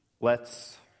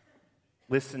Let's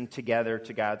listen together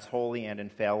to God's holy and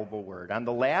infallible word. On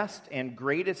the last and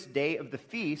greatest day of the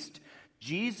feast,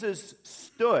 Jesus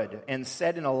stood and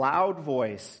said in a loud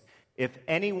voice, "If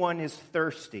anyone is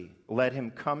thirsty, let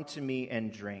him come to me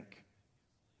and drink.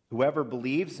 Whoever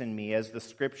believes in me, as the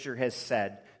scripture has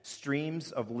said,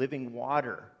 streams of living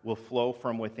water will flow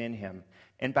from within him."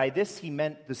 And by this he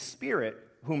meant the Spirit,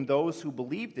 whom those who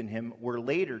believed in him were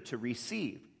later to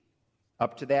receive.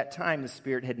 Up to that time, the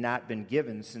Spirit had not been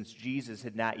given, since Jesus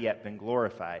had not yet been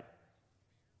glorified.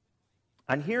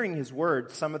 On hearing his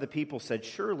words, some of the people said,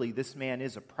 "Surely this man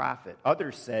is a prophet."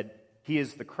 Others said, "He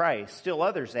is the Christ." Still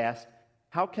others asked,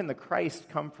 "How can the Christ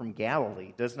come from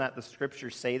Galilee? Does not the scripture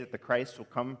say that the Christ will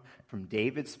come from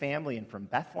David's family and from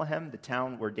Bethlehem, the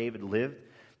town where David lived?"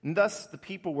 And thus the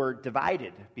people were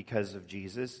divided because of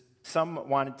Jesus. Some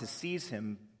wanted to seize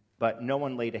him, but no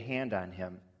one laid a hand on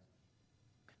him.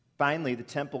 Finally, the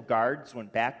temple guards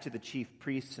went back to the chief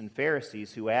priests and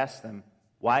Pharisees, who asked them,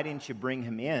 "Why didn't you bring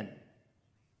him in?"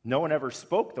 "No one ever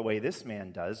spoke the way this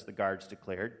man does," the guards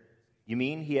declared. "You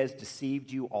mean he has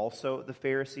deceived you also?" the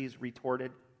Pharisees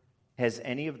retorted. "Has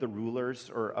any of the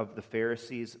rulers or of the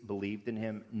Pharisees believed in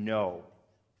him?" "No.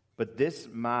 But this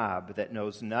mob that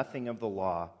knows nothing of the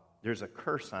law, there's a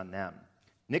curse on them."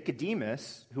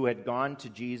 Nicodemus, who had gone to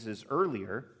Jesus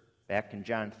earlier, back in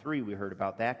John 3, we heard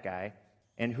about that guy,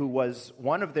 and who was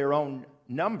one of their own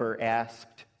number,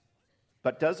 asked,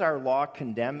 "But does our law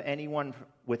condemn anyone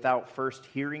without first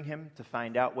hearing him to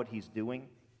find out what he's doing?"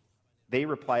 They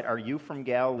replied, "Are you from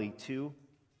Galilee too?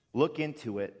 Look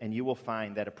into it, and you will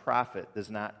find that a prophet does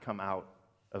not come out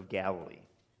of Galilee."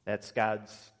 That's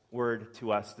God's word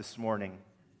to us this morning.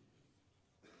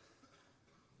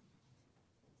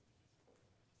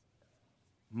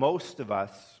 Most of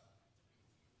us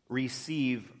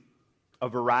receive a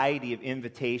variety of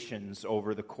invitations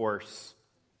over the course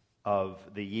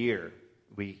of the year.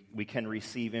 We can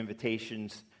receive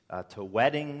invitations to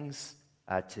weddings,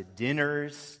 to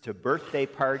dinners, to birthday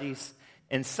parties.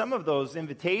 And some of those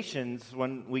invitations,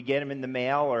 when we get them in the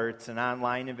mail or it's an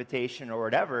online invitation or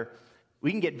whatever, we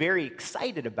can get very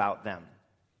excited about them.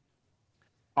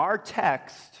 Our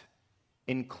text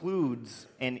includes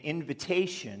an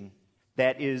invitation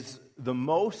that is the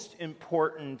most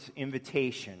important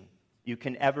invitation you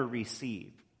can ever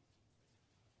receive.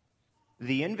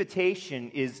 The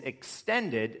invitation is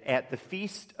extended at the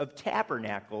Feast of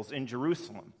Tabernacles in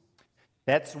Jerusalem.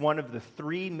 That's one of the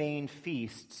three main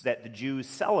feasts that the Jews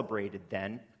celebrated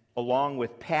then, along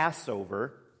with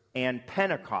Passover and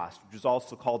Pentecost, which is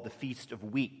also called the Feast of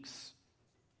Weeks.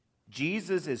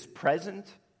 Jesus is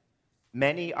present.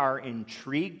 Many are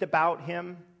intrigued about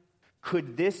him.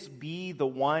 Could this be the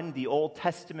one the Old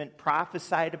Testament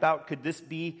prophesied about? Could this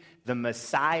be the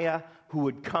Messiah who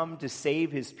would come to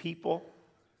save his people?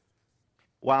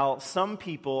 While some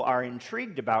people are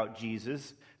intrigued about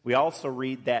Jesus, we also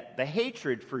read that the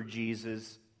hatred for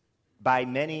Jesus by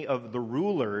many of the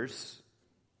rulers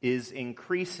is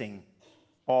increasing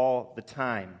all the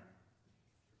time.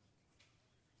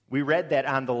 We read that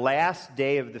on the last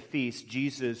day of the feast,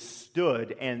 Jesus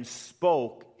stood and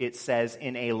spoke, it says,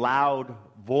 in a loud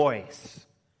voice.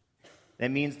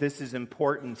 That means this is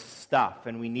important stuff,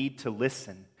 and we need to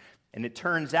listen. And it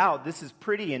turns out this is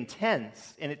pretty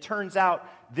intense, and it turns out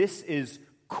this is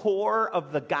core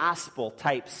of the gospel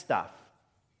type stuff.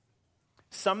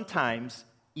 Sometimes,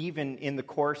 even in the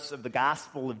course of the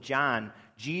Gospel of John,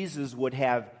 Jesus would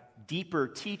have deeper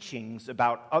teachings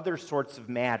about other sorts of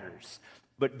matters.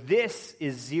 But this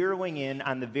is zeroing in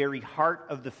on the very heart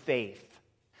of the faith.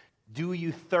 Do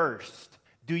you thirst?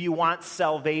 Do you want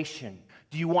salvation?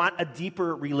 Do you want a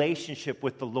deeper relationship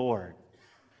with the Lord?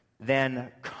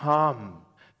 Then come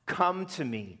to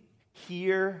me.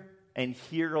 Here and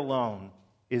here alone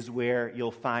is where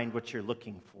you'll find what you're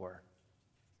looking for.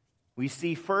 We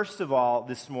see, first of all,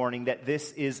 this morning that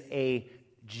this is a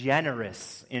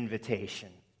generous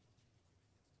invitation.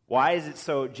 Why is it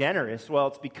so generous? Well,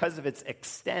 it's because of its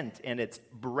extent and its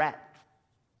breadth.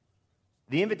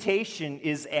 The invitation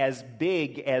is as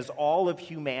big as all of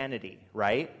humanity,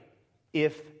 right?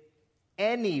 If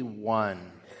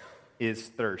anyone is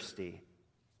thirsty,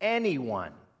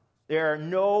 anyone. There are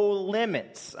no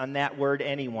limits on that word,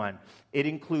 anyone. It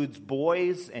includes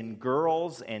boys and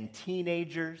girls and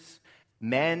teenagers,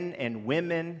 men and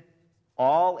women,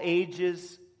 all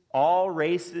ages, all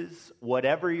races,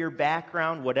 whatever your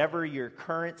background, whatever your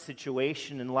current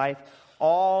situation in life,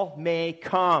 all may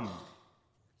come.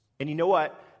 And you know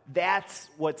what? That's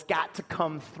what's got to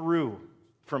come through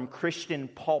from Christian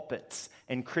pulpits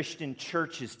and Christian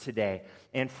churches today,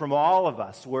 and from all of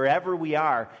us, wherever we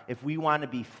are, if we want to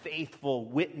be faithful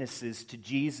witnesses to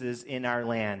Jesus in our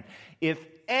land. If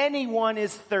anyone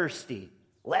is thirsty,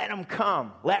 let him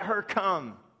come. Let her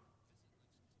come.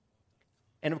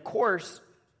 And of course,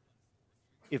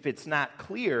 if it's not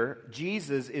clear,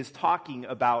 Jesus is talking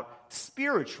about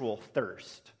spiritual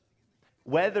thirst.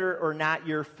 Whether or not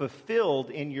you're fulfilled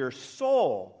in your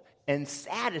soul and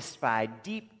satisfied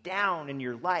deep down in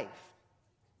your life.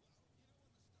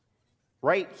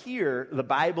 Right here, the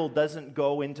Bible doesn't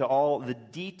go into all the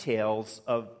details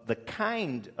of the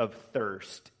kind of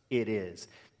thirst it is.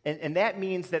 And that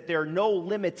means that there are no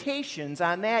limitations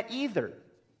on that either.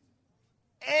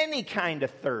 Any kind of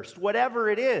thirst, whatever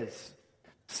it is.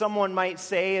 Someone might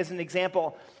say, as an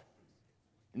example,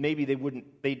 maybe they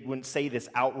wouldn't say this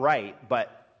outright,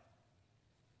 but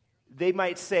they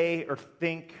might say or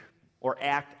think or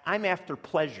act, I'm after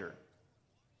pleasure.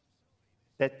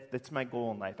 That's my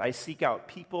goal in life. I seek out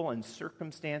people and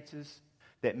circumstances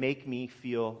that make me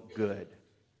feel good.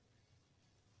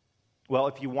 Well,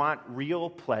 if you want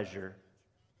real pleasure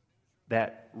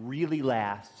that really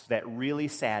lasts, that really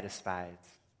satisfies,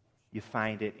 you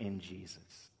find it in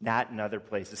Jesus, not in other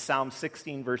places. Psalm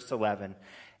 16, verse 11,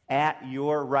 at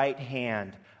your right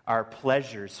hand are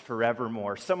pleasures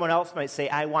forevermore. Someone else might say,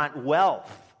 I want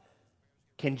wealth.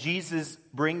 Can Jesus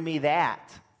bring me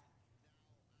that?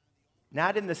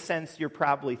 Not in the sense you're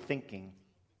probably thinking,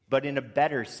 but in a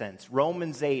better sense.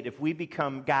 Romans 8, if we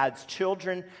become God's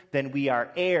children, then we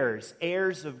are heirs,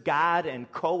 heirs of God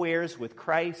and co-heirs with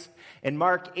Christ. And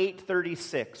Mark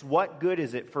 8:36, what good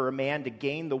is it for a man to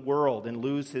gain the world and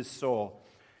lose his soul?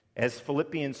 As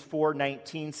Philippians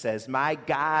 4:19 says, my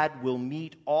God will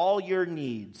meet all your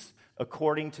needs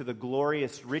according to the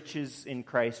glorious riches in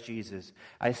Christ Jesus.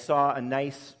 I saw a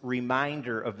nice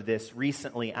reminder of this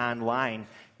recently online,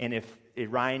 and if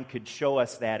Ryan could show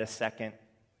us that a second.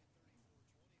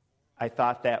 I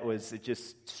thought it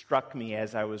just struck me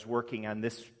as I was working on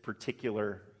this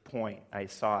particular point. I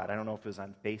saw it. I don't know if it was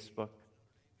on Facebook.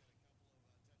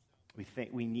 We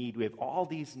have all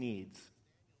these needs.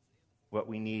 What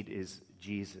we need is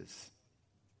Jesus.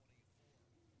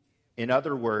 In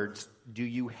other words, do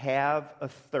you have a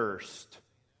thirst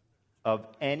of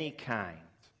any kind?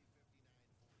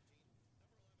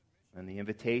 And the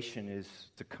invitation is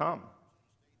to come.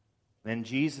 And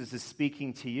Jesus is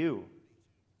speaking to you.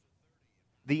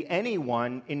 The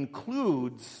anyone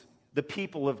includes the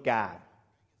people of God.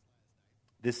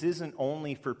 This isn't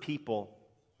only for people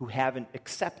who haven't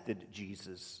accepted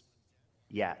Jesus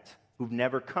yet, who've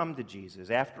never come to Jesus.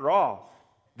 After all,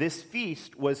 this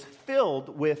feast was filled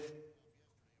with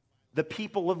the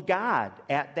people of God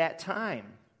at that time.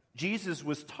 Jesus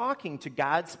was talking to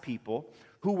God's people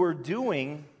who were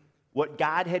doing what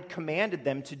God had commanded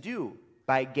them to do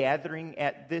by gathering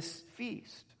at this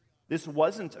feast. This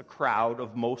wasn't a crowd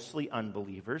of mostly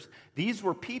unbelievers. These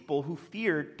were people who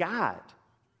feared God.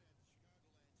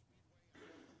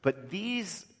 But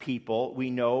these people, we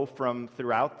know from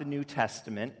throughout the New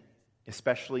Testament,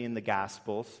 especially in the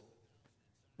Gospels,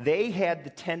 they had the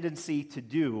tendency to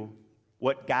do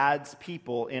what God's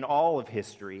people in all of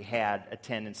history had a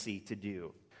tendency to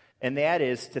do. And that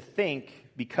is to think,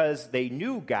 because they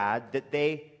knew God, that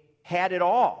they had it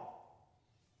all,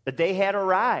 that they had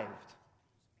arrived.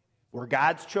 We're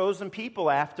God's chosen people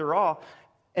after all.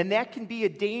 And that can be a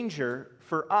danger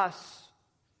for us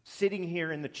sitting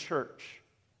here in the church,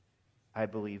 I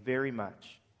believe, very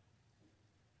much.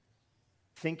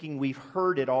 Thinking we've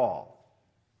heard it all.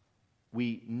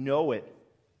 We know it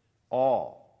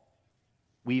all.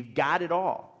 We've got it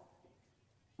all.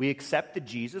 We accepted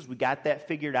Jesus. We got that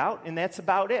figured out, and that's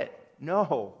about it.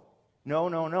 No,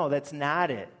 that's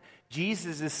not it.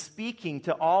 Jesus is speaking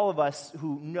to all of us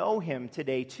who know him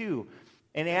today too.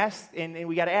 And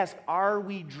we got to ask, are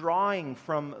we drawing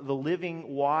from the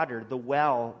living water, the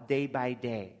well, day by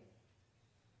day?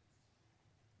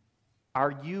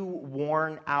 Are you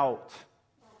worn out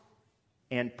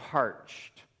and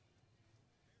parched?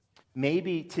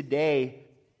 Maybe today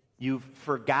you've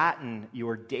forgotten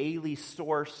your daily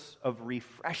source of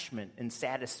refreshment and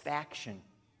satisfaction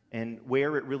and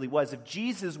where it really was. If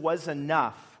Jesus was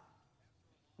enough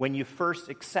when you first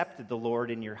accepted the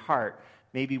Lord in your heart,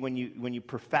 maybe when you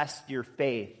professed your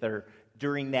faith or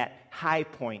during that high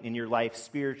point in your life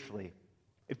spiritually,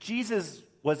 if Jesus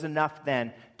was enough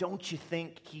then, don't you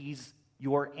think he's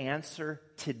your answer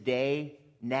today,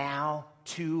 now,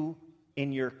 too,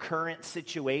 in your current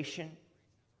situation?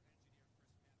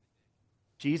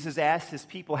 Jesus asked his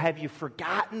people, have you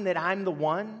forgotten that I'm the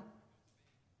one?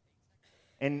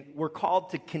 And we're called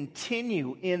to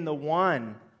continue in the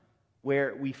one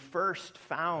where we first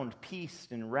found peace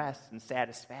and rest and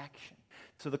satisfaction.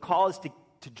 So the call is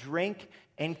to drink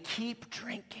and keep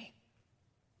drinking.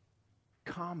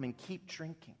 Come and keep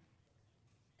drinking.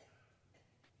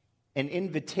 An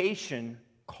invitation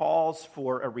calls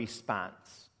for a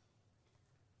response.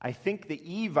 I think the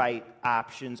Evite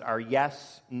options are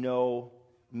yes, no,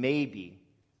 maybe.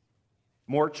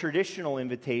 More traditional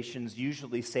invitations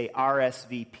usually say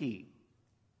RSVP.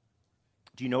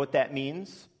 Do you know what that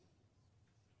means?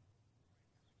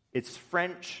 It's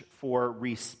French for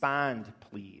respond,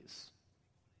 please.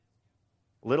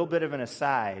 A little bit of an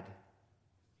aside,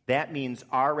 that means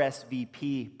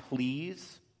RSVP,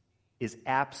 please, is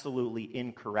absolutely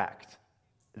incorrect.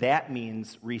 That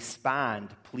means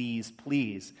respond, please,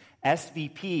 please.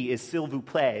 SVP is s'il vous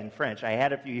plaît in French. I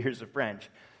had a few years of French.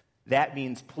 That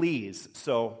means please.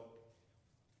 So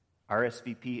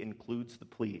RSVP includes the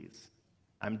please.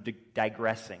 I'm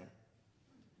digressing.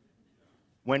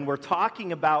 When we're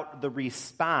talking about the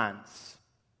response,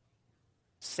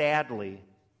 sadly,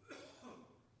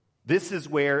 this is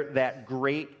where that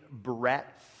great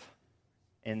breadth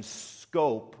and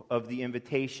scope of the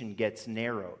invitation gets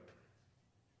narrowed.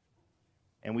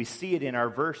 And we see it in our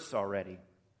verse already.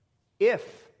 If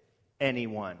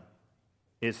anyone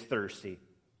is thirsty,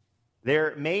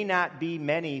 there may not be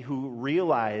many who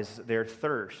realize their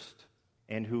thirst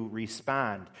and who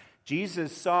respond.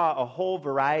 Jesus saw a whole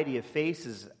variety of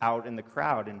faces out in the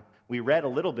crowd, and we read a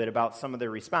little bit about some of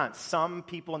their response. Some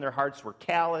people in their hearts were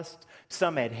calloused,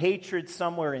 some had hatred,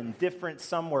 some were indifferent,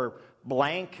 some were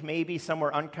blank maybe, some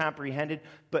were uncomprehended,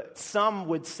 but some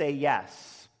would say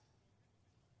yes.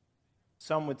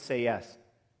 Some would say yes.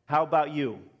 How about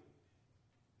you?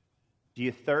 Do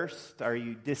you thirst? Are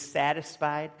you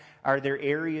dissatisfied? Are there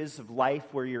areas of life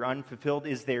where you're unfulfilled?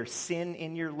 Is there sin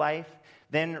in your life?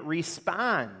 Then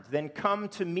respond. Then come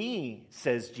to me,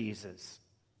 says Jesus.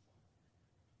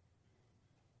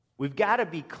 We've got to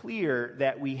be clear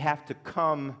that we have to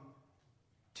come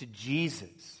to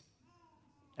Jesus.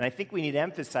 And I think we need to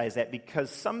emphasize that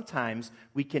because sometimes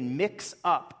we can mix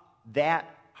up that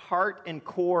heart and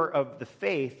core of the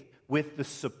faith with the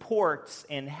supports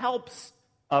and helps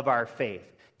of our faith.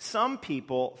 Some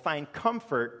people find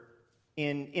comfort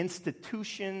in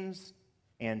institutions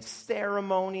and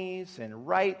ceremonies and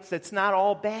rites. That's not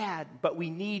all bad, but we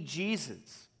need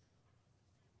Jesus.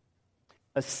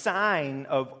 A sign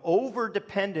of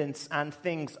overdependence on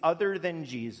things other than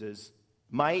Jesus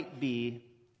might be,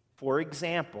 for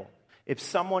example, if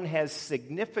someone has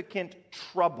significant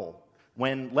trouble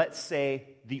when, let's say,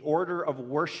 the order of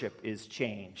worship is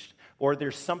changed, or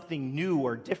there's something new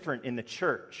or different in the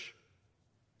church.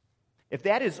 If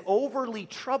that is overly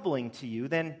troubling to you,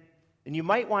 then you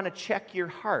might want to check your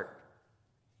heart.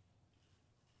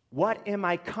 What am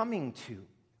I coming to?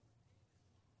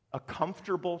 A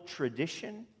comfortable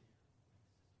tradition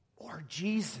or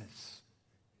Jesus?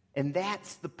 And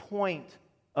that's the point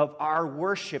of our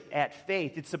worship at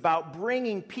Faith. It's about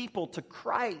bringing people to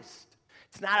Christ.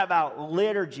 It's not about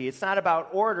liturgy. It's not about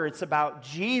order. It's about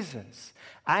Jesus.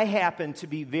 I happen to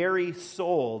be very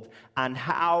sold on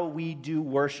how we do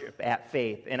worship at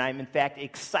Faith. And I'm, in fact,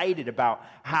 excited about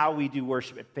how we do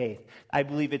worship at Faith. I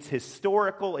believe it's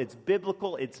historical, it's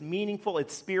biblical, it's meaningful,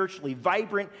 it's spiritually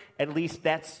vibrant. At least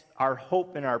that's our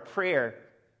hope and our prayer.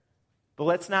 But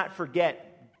let's not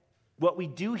forget, what we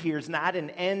do here is not an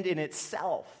end in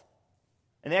itself.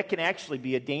 And that can actually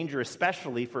be a danger,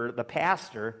 especially for the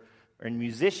pastor and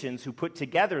musicians who put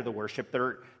together the worship.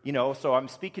 So I'm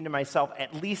speaking to myself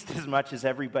at least as much as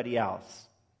everybody else.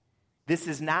 This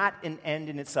is not an end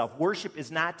in itself. Worship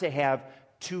is not to have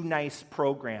two nice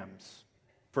programs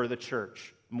for the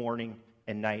church, morning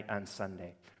and night on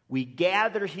Sunday. We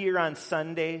gather here on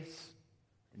Sundays,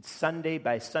 and Sunday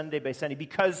by Sunday by Sunday,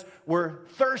 because we're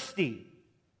thirsty.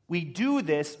 We do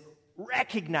this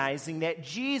recognizing that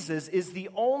Jesus is the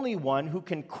only one who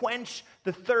can quench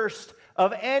the thirst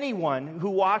of anyone who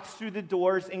walks through the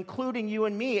doors, including you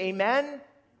and me. Amen? Amen.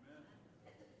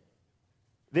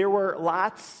 There were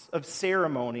lots of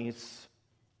ceremonies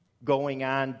going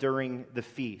on during the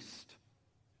feast.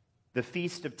 The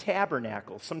Feast of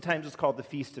Tabernacles. Sometimes it's called the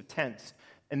Feast of Tents.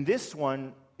 And this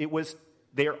one,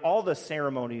 they're all the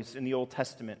ceremonies in the Old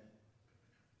Testament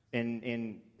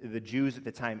in the Jews at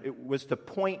the time. It was to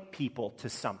point people to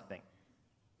something.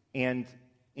 And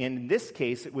in this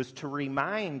case, it was to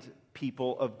remind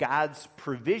people of God's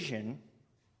provision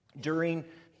during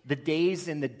the days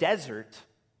in the desert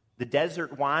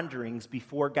wanderings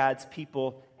before God's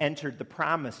people entered the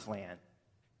Promised Land.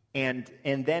 And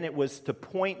then it was to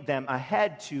point them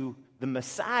ahead to the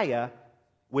Messiah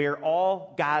where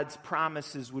all God's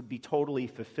promises would be totally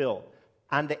fulfilled.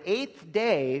 On the 8th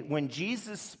day, when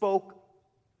Jesus spoke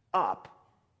up,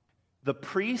 the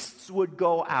priests would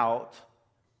go out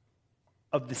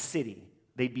of the city.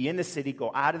 They'd be in the city,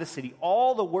 go out of the city.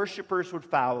 All the worshipers would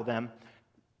follow them.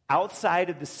 Outside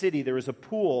of the city, there was a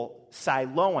pool,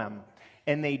 Siloam,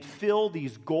 and they'd fill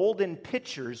these golden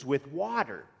pitchers with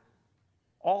water.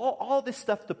 All this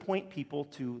stuff to point people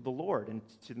to the Lord and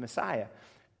to the Messiah.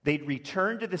 They'd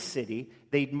return to the city.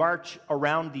 They'd march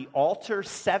around the altar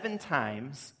 7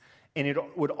 times, and it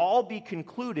would all be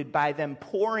concluded by them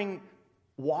pouring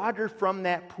water from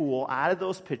that pool out of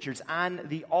those pitchers on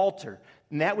the altar.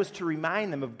 And that was to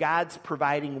remind them of God's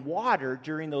providing water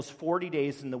during those 40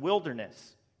 days in the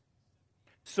wilderness.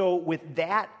 So with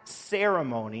that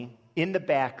ceremony in the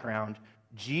background,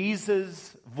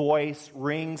 Jesus' voice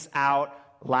rings out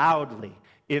loudly.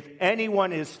 If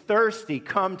anyone is thirsty,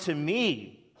 come to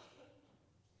me.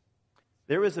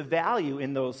 There was a value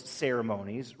in those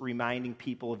ceremonies reminding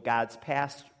people of God's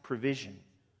past provision.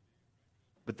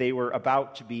 But they were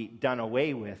about to be done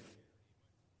away with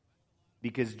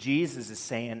because Jesus is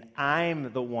saying,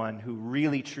 I'm the one who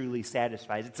really truly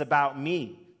satisfies. It's about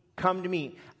me. Come to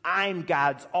me. I'm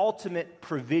God's ultimate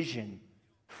provision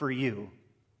for you.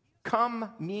 Come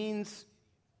means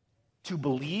to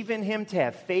believe in him, to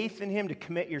have faith in him, to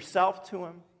commit yourself to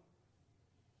him.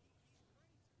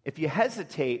 If you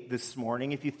hesitate this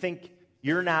morning, if you think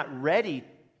you're not ready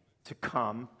to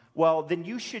come, well, then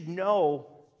you should know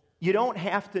you don't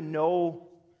have to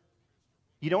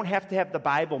have the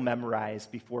Bible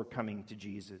memorized before coming to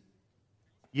Jesus.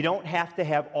 You don't have to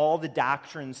have all the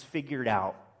doctrines figured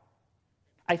out.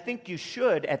 I think you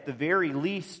should, at the very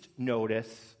least,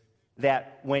 notice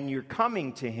that when you're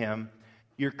coming to him,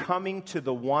 you're coming to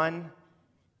the one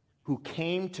who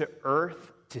came to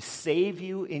earth to save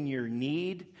you in your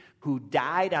need, who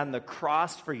died on the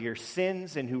cross for your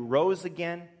sins, and who rose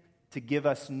again to give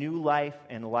us new life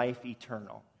and life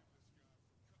eternal.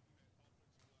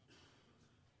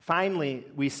 Finally,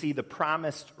 we see the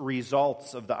promised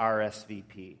results of the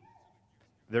RSVP.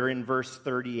 They're in verse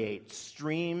 38.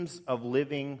 Streams of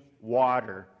living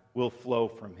water will flow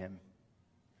from him.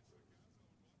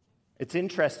 It's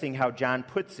interesting how John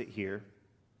puts it here.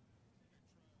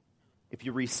 If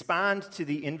you respond to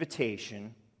the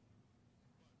invitation,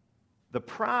 the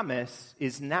promise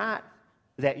is not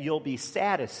that you'll be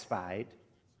satisfied,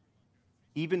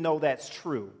 even though that's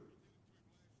true.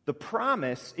 The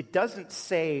promise, it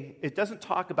doesn't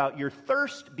talk about your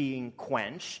thirst being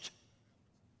quenched,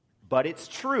 but it's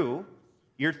true,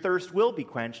 your thirst will be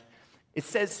quenched. It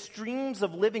says streams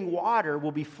of living water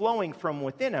will be flowing from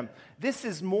within him. This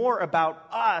is more about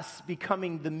us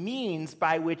becoming the means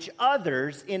by which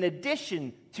others, in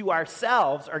addition to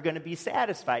ourselves, are going to be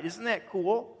satisfied. Isn't that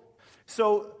cool?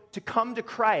 So to come to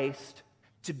Christ,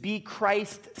 to be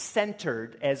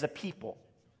Christ-centered as a people,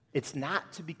 it's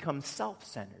not to become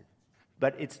self-centered,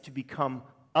 but it's to become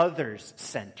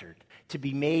others-centered, to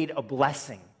be made a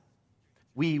blessing.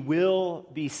 We will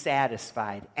be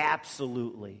satisfied,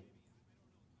 absolutely.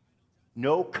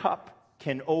 No cup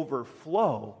can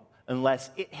overflow unless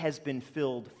it has been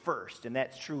filled first, and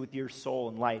that's true with your soul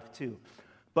and life too.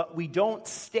 But we don't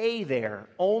stay there,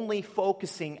 only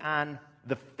focusing on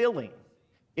the filling.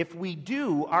 If we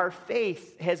do, our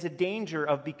faith has a danger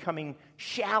of becoming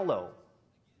shallow,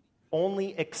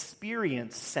 only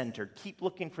experience-centered. Keep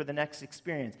looking for the next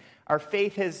experience. Our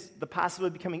faith has the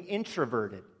possibility of becoming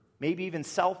introverted, maybe even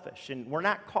selfish, and we're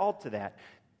not called to that.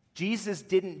 Jesus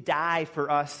didn't die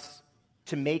for us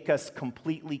to make us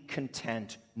completely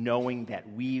content knowing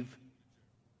that we've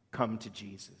come to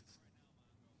Jesus.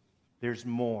 There's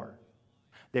more.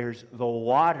 There's the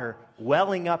water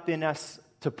welling up in us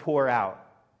to pour out.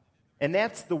 And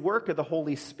that's the work of the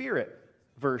Holy Spirit,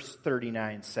 verse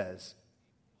 39 says.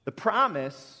 The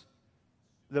promise,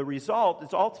 the result,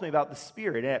 is ultimately about the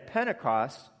Spirit. And at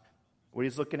Pentecost, what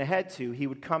he's looking ahead to, he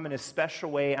would come in a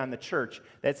special way on the church.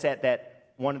 That's at that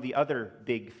one of the other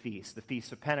big feasts, the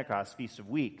Feast of Pentecost, Feast of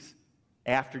Weeks.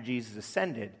 After Jesus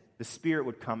ascended, the Spirit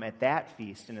would come at that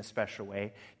feast in a special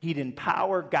way. He'd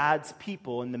empower God's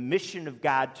people in the mission of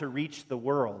God to reach the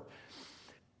world.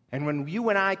 And when you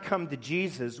and I come to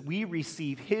Jesus, we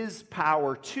receive his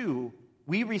power too.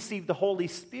 We receive the Holy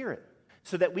Spirit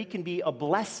so that we can be a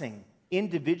blessing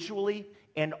individually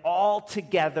and all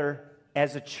together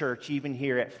as a church, even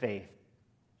here at Faith.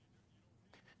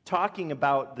 Talking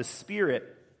about the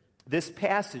Spirit, this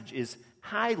passage is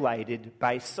highlighted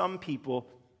by some people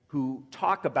who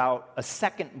talk about a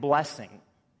second blessing.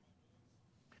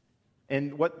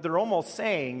 And what they're almost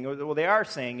saying, or what they are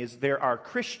saying, is there are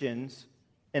Christians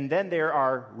And then there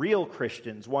are real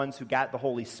Christians, ones who got the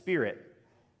Holy Spirit.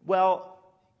 Well,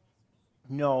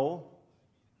 no.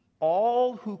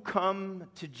 All who come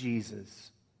to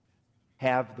Jesus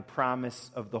have the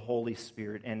promise of the Holy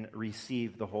Spirit and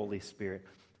receive the Holy Spirit.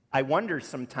 I wonder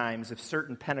sometimes if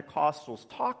certain Pentecostals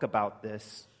talk about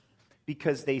this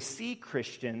because they see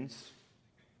Christians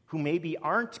who maybe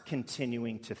aren't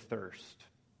continuing to thirst,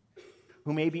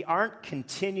 who maybe aren't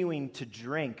continuing to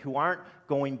drink, who aren't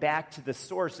going back to the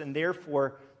source, and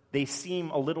therefore they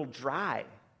seem a little dry,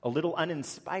 a little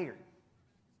uninspired.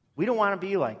 We don't want to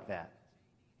be like that.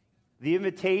 The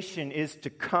invitation is to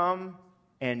come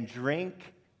and drink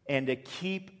and to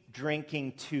keep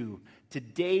drinking too, to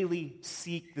daily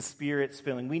seek the Spirit's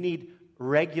filling. We need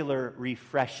regular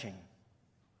refreshing.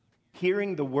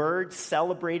 Hearing the word,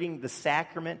 celebrating the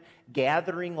sacrament,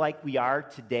 gathering like we are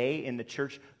today in the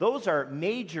church, those are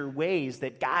major ways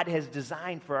that God has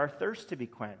designed for our thirst to be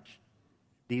quenched.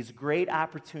 These great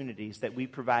opportunities that we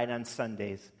provide on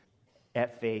Sundays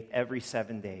at Faith every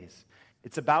 7 days.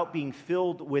 It's about being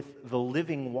filled with the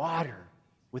living water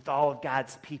with all of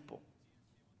God's people.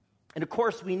 And of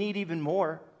course, we need even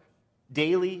more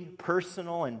daily,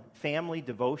 personal, and family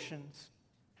devotions.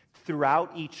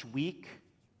 Throughout each week,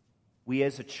 we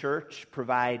as a church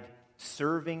provide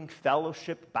serving,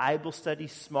 fellowship, Bible study,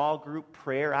 small group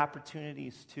prayer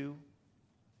opportunities too.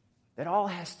 That all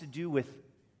has to do with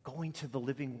going to the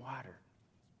living water.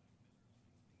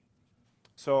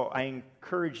 So I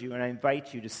encourage you and I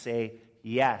invite you to say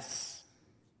yes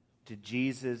to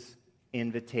Jesus'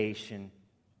 invitation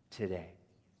today.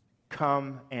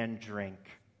 Come and drink.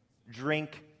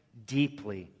 Drink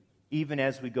deeply, even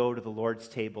as we go to the Lord's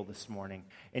table this morning.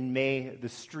 And may the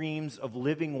streams of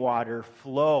living water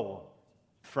flow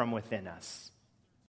from within us.